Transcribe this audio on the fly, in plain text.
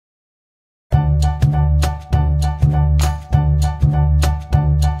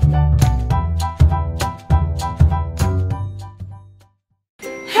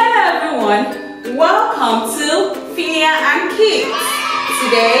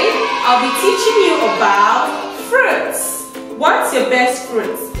I'll be teaching you about fruits. What's your best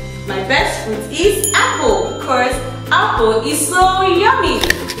fruit? My best fruit is apple because apple is so yummy.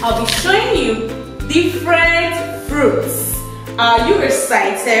 I'll be showing you different fruits. Are you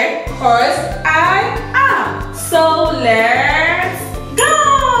excited? Because I am. So let's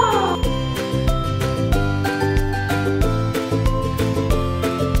go!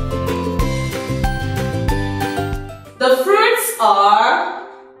 The fruits are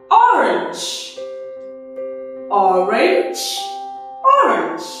orange, orange,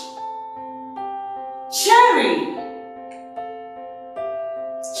 orange, cherry,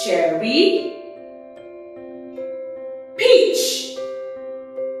 cherry, peach,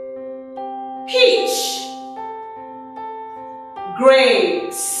 peach,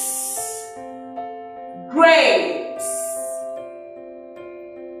 grapes, grapes,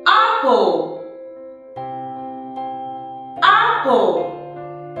 apple, apple,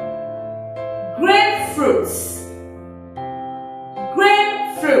 grapefruits,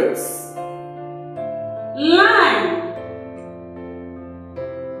 grapefruits, lime,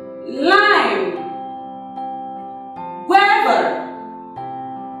 lime, guava,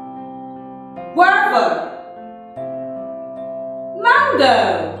 guava, mango,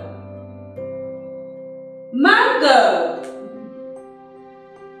 mango,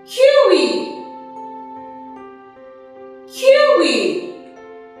 kiwi, kiwi,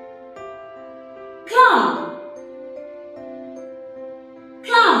 plum,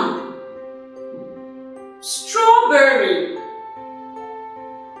 plum, strawberry,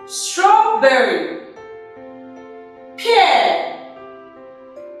 strawberry, pear,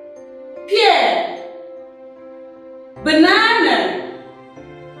 pear, banana,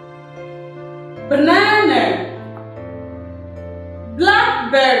 banana,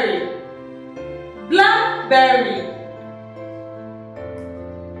 blackberry, blackberry,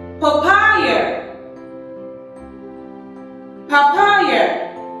 papaya, papaya,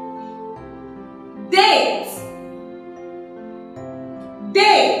 date,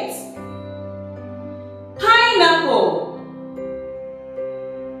 date, pineapple,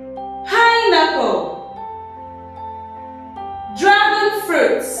 pineapple, dragon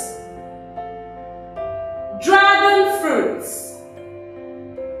fruits, dragon fruits,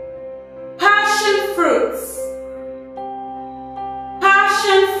 passion fruits,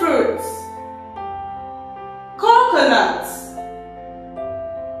 passion fruits, coconuts,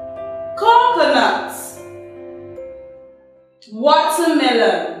 coconuts,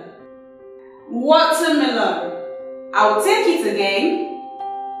 watermelon, watermelon. I'll take it again.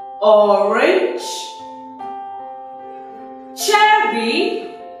 Orange, cherry,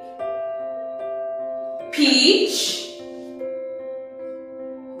 peach,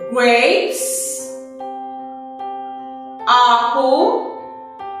 grapes, apple,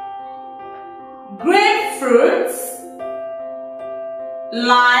 grapefruits,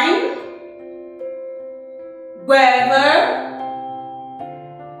 lime, guava,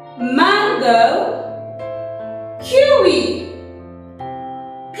 mango, kiwi,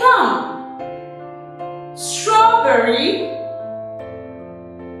 plum, strawberry,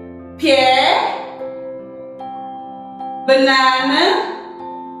 pear, banana,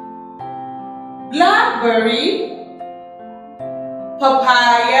 blackberry,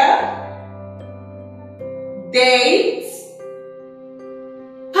 papaya, date,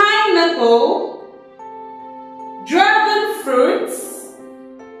 pineapple, dragon fruits,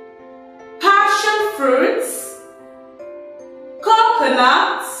 passion fruits,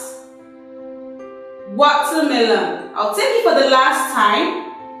 coconuts, watermelon. I'll take it for the last time.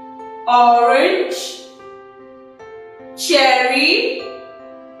 Orange, cherry,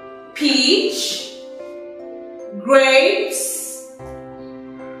 peach, grapes,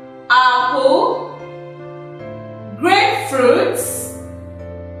 apple, grapefruits,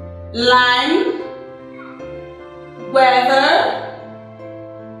 lime, guava,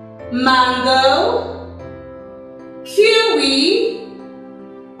 mango, kiwi,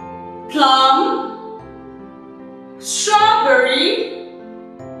 plum, strawberry,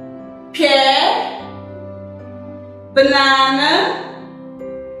 pear, banana,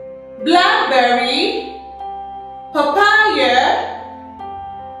 blackberry, papaya,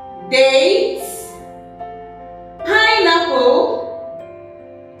 dates, pineapple,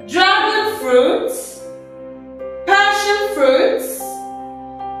 dragon fruits, passion fruits,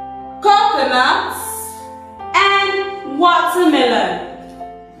 coconuts, and watermelon.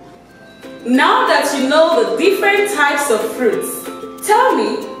 Now that you know the different types of fruits, tell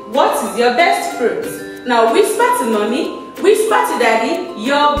me, what is your best fruit? Now whisper to mommy, whisper to daddy,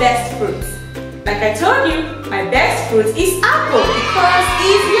 your best fruit. Like I told you, my best fruit is apple because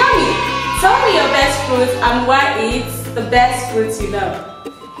it's yummy. Tell me your best fruit and why it's the best fruit you know.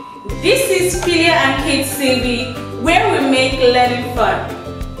 This is Philiandkids TV, where we make learning fun.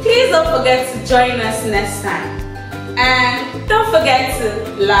 Please don't forget to join us next time. And don't forget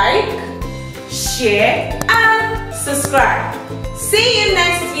to like, share, and subscribe. See you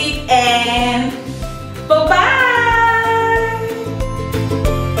next week and bye-bye.